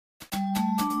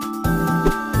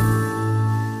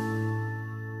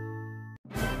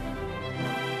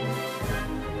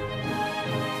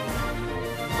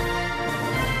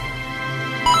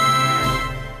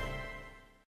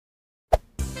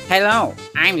Hello,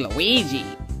 I'm Luigi,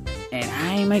 and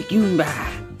I'm a Goomba,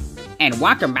 and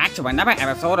welcome back to another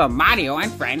episode of Mario and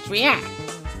Friends React.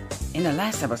 In the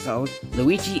last episode,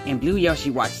 Luigi and Blue Yoshi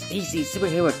watched Daze's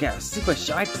Superhero Girl Super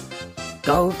Short,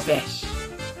 Go Fish.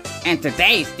 And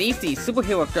today's DC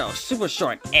Superhero Girl Super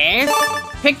Short is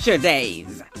Picture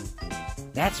Daze.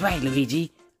 That's right,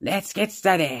 Luigi. Let's get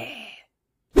started.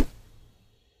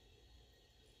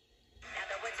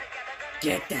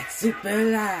 Get that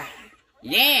super light.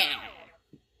 Yeah!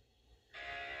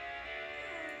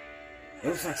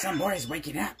 Looks like some boy is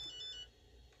waking up.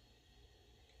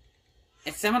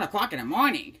 It's 7 o'clock in the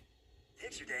morning.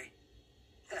 Picture day.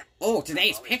 Oh,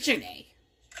 today's picture day.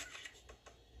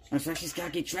 Looks like she's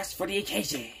gotta get dressed for the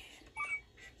occasion.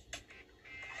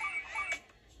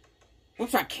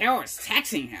 Looks like Carol is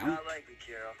texting him. Not likely,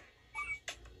 Carol.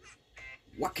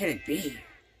 What could it be?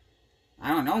 I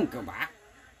don't know, Goomba.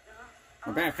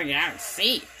 We better figure it out and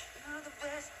see.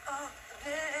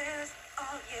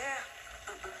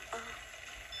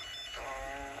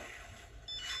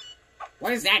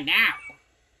 What is that now?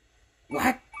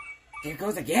 What? There it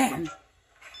goes again.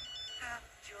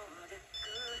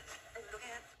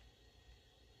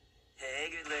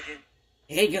 Hey, good looking.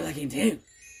 Hey, good looking too.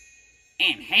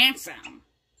 And handsome.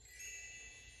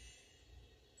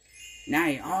 Now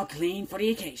you're all clean for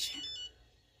the occasion.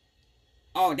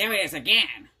 Oh, there it is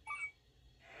again.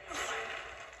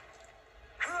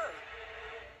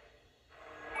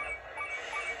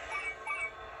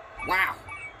 Wow,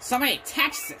 somebody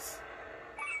texted us.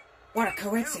 What a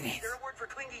coincidence. Is there a word for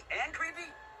clingy and creepy?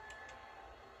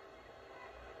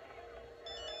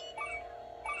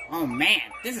 Oh man,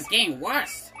 this is getting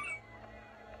worse.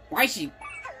 Why is she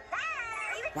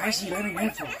letting me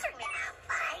for?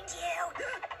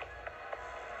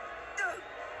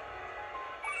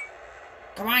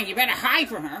 Come on, you better hide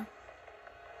from her.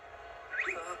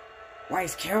 What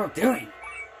is Carol doing?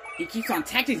 He keeps on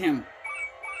texting him.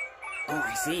 Oh,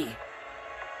 I see.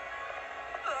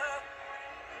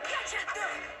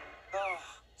 Oh,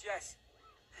 Jess.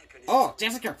 Thank goodness. Oh,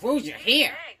 Jessica Cruz, you're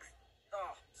here. Thanks.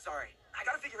 Oh, sorry. I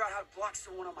gotta figure out how to block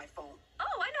someone on my phone.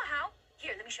 Oh, I know how.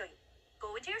 Here, let me show you.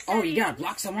 Go into your Oh, settings. you gotta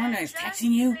block someone that is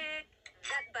texting you? Click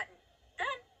that button. Done.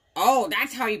 Oh,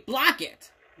 that's how you block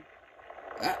it.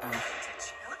 Uh-oh.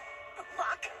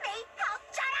 Block me? Oh,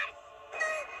 shut up!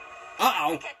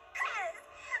 Uh-oh. I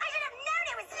should have known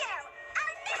it was you.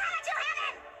 I'll never let you have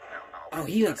it. Oh,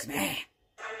 he looks mad.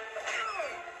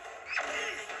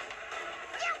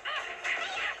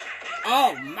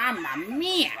 Oh, mamma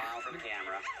mia. Smile for the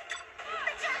camera.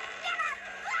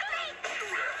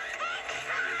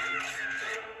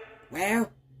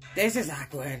 Well, this is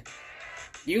awkward.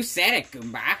 You said it,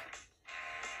 Goomba.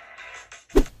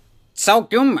 So,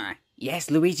 Goomba. Yes,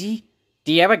 Luigi?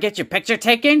 Do you ever get your picture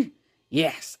taken?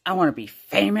 Yes, I want to be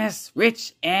famous,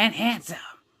 rich, and handsome.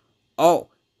 Oh,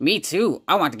 me too.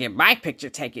 I want to get my picture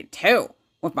taken too,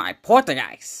 with my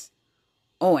poltergeist.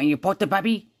 Oh, and you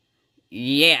polterbubby?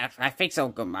 Yeah, I think so,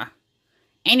 Goomba.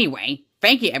 Anyway,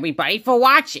 thank you everybody for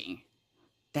watching.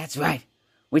 That's right.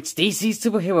 Which DC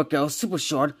Superhero Girl Super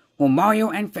Short will Mario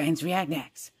and Friends react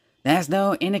next? Let us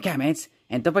know in the comments,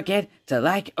 and don't forget to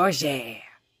like or share.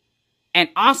 And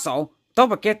also, don't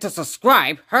forget to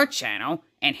subscribe her channel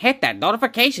and hit that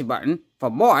notification button for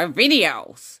more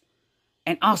videos.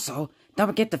 And also, don't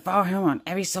forget to follow him on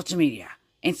every social media,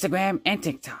 Instagram and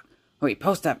TikTok, where we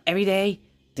post up every day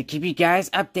to keep you guys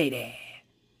updated.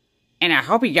 And I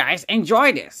hope you guys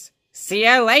enjoy this. See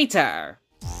ya later.